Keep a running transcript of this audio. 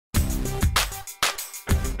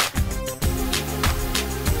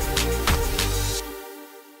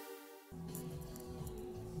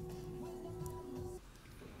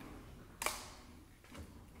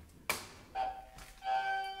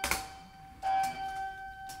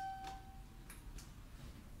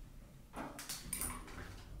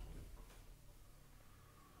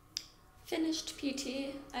finished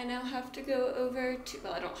PT. I now have to go over to,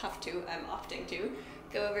 well, I don't have to, I'm opting to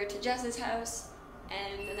go over to Jess's house,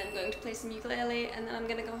 and then I'm going to play some ukulele, and then I'm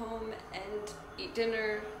gonna go home and eat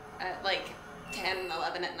dinner at like 10,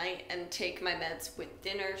 11 at night and take my meds with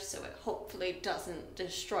dinner so it hopefully doesn't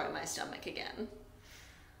destroy my stomach again.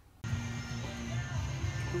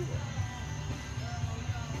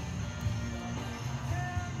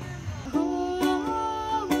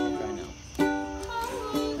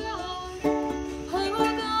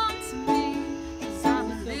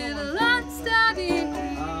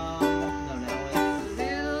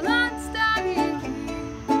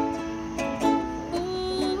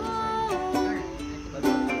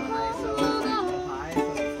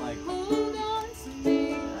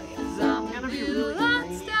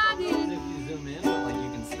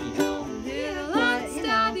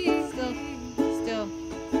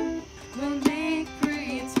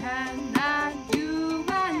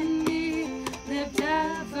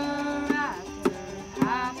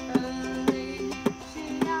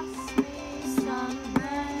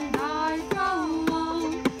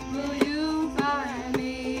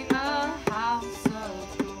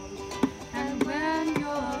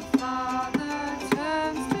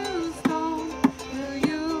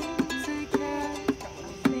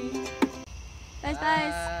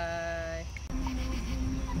 Bye.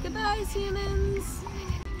 Goodbye, humans.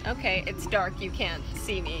 Okay, it's dark, you can't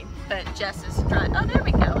see me, but Jess is trying. Oh, there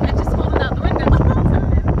we go. I just pulled it out the window the whole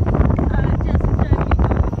time. Jess is trying to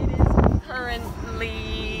get home. It is currently.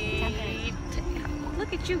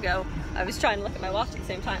 Look at you go. I was trying to look at my watch at the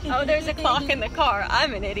same time. Oh, there's a clock in the car.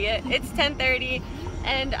 I'm an idiot. It's 10:30.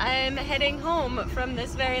 And I'm heading home from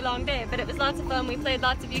this very long day, but it was lots of fun. We played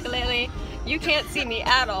lots of ukulele. You can't see me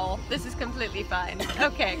at all. This is completely fine.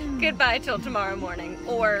 Okay, goodbye till tomorrow morning,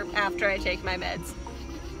 or after I take my meds.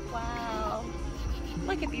 Wow,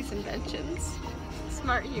 look at these inventions.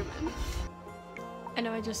 Smart human. I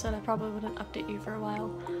know I just said I probably wouldn't update you for a while,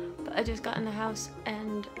 but I just got in the house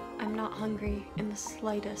and I'm not hungry in the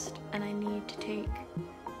slightest, and I need to take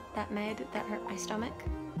that med that hurt my stomach.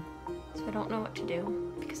 So I don't know what to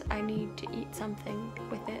do, because I need to eat something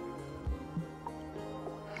with it.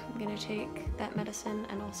 I'm gonna take that medicine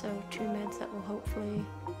and also 2 meds that will hopefully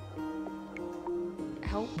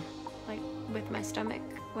help, like, with my stomach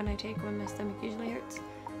when my stomach usually hurts,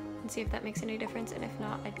 and see if that makes any difference, and if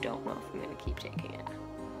not, I don't know if I'm gonna keep taking it.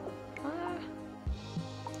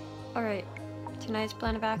 Alright, tonight's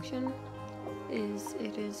plan of action is,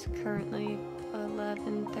 it is currently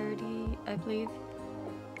 11:30, I believe.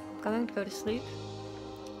 Going to go to sleep.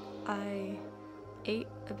 I ate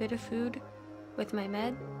a bit of food with my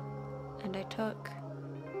med, and I took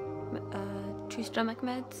 2 stomach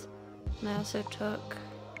meds, and I also took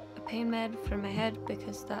a pain med for my head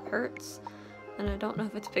because that hurts, and I don't know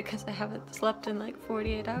if it's because I haven't slept in like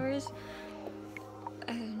 48 hours.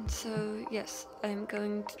 And so yes, I'm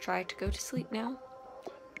going to try to go to sleep now.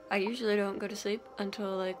 I usually don't go to sleep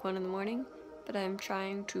until like 1 in the morning, but I'm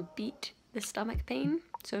trying to beat the stomach pain,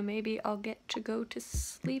 so maybe I'll get to go to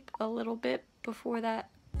sleep a little bit before that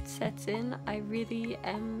sets in. I really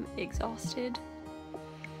am exhausted.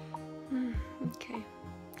 Okay,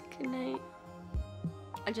 good night.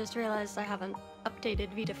 I just realized I haven't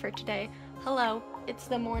updated VEDA for today. Hello, it's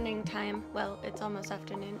the morning time. Well, it's almost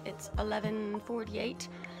afternoon. It's 11:48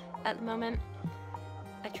 at the moment.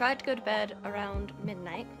 I tried to go to bed around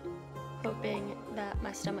midnight, hoping that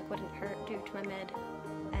my stomach wouldn't hurt due to my med,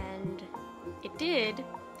 and it did.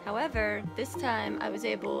 However, this time I was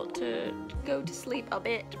able to go to sleep a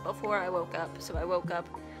bit before I woke up. So I woke up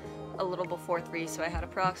a little before 3, so I had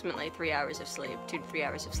approximately 3 hours of sleep, 2 to 3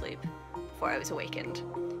 hours of sleep before I was awakened.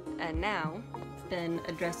 And now, I've been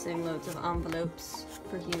addressing loads of envelopes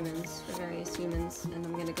for humans, for various humans, and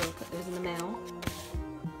I'm gonna go put those in the mail,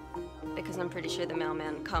 because I'm pretty sure the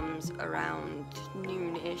mailman comes around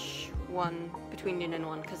noon-ish, between noon and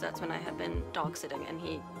 1, because that's when I had been dog sitting, and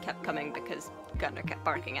he kept coming because Gunnar kept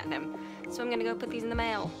barking at him. So I'm gonna go put these in the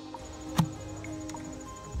mail.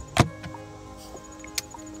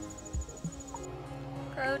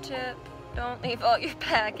 Pro tip, don't leave all your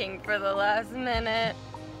packing for the last minute,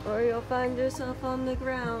 or you'll find yourself on the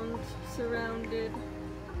ground, surrounded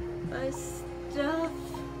by stuff.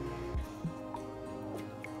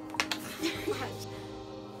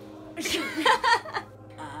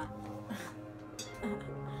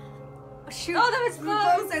 Shoot. Oh, that was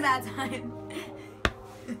close! Closer that time.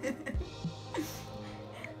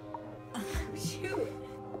 Shoot.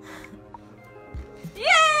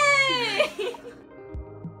 Yay!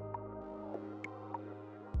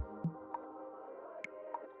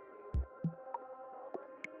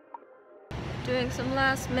 doing some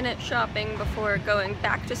last minute shopping before going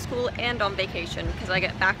back to school and on vacation, because I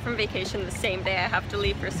get back from vacation the same day I have to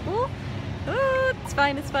leave for school. Oh, it's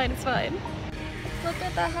fine, it's fine, it's fine. Look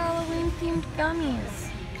at the Halloween themed gummies.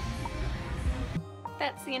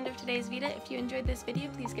 That's the end of today's VEDA. If you enjoyed this video,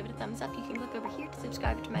 please give it a thumbs up. You can click over here to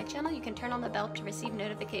subscribe to my channel. You can turn on the bell to receive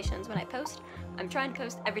notifications when I post. I'm trying to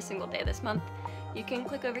post every single day this month. You can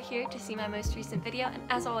click over here to see my most recent video, and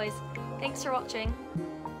as always, thanks for watching.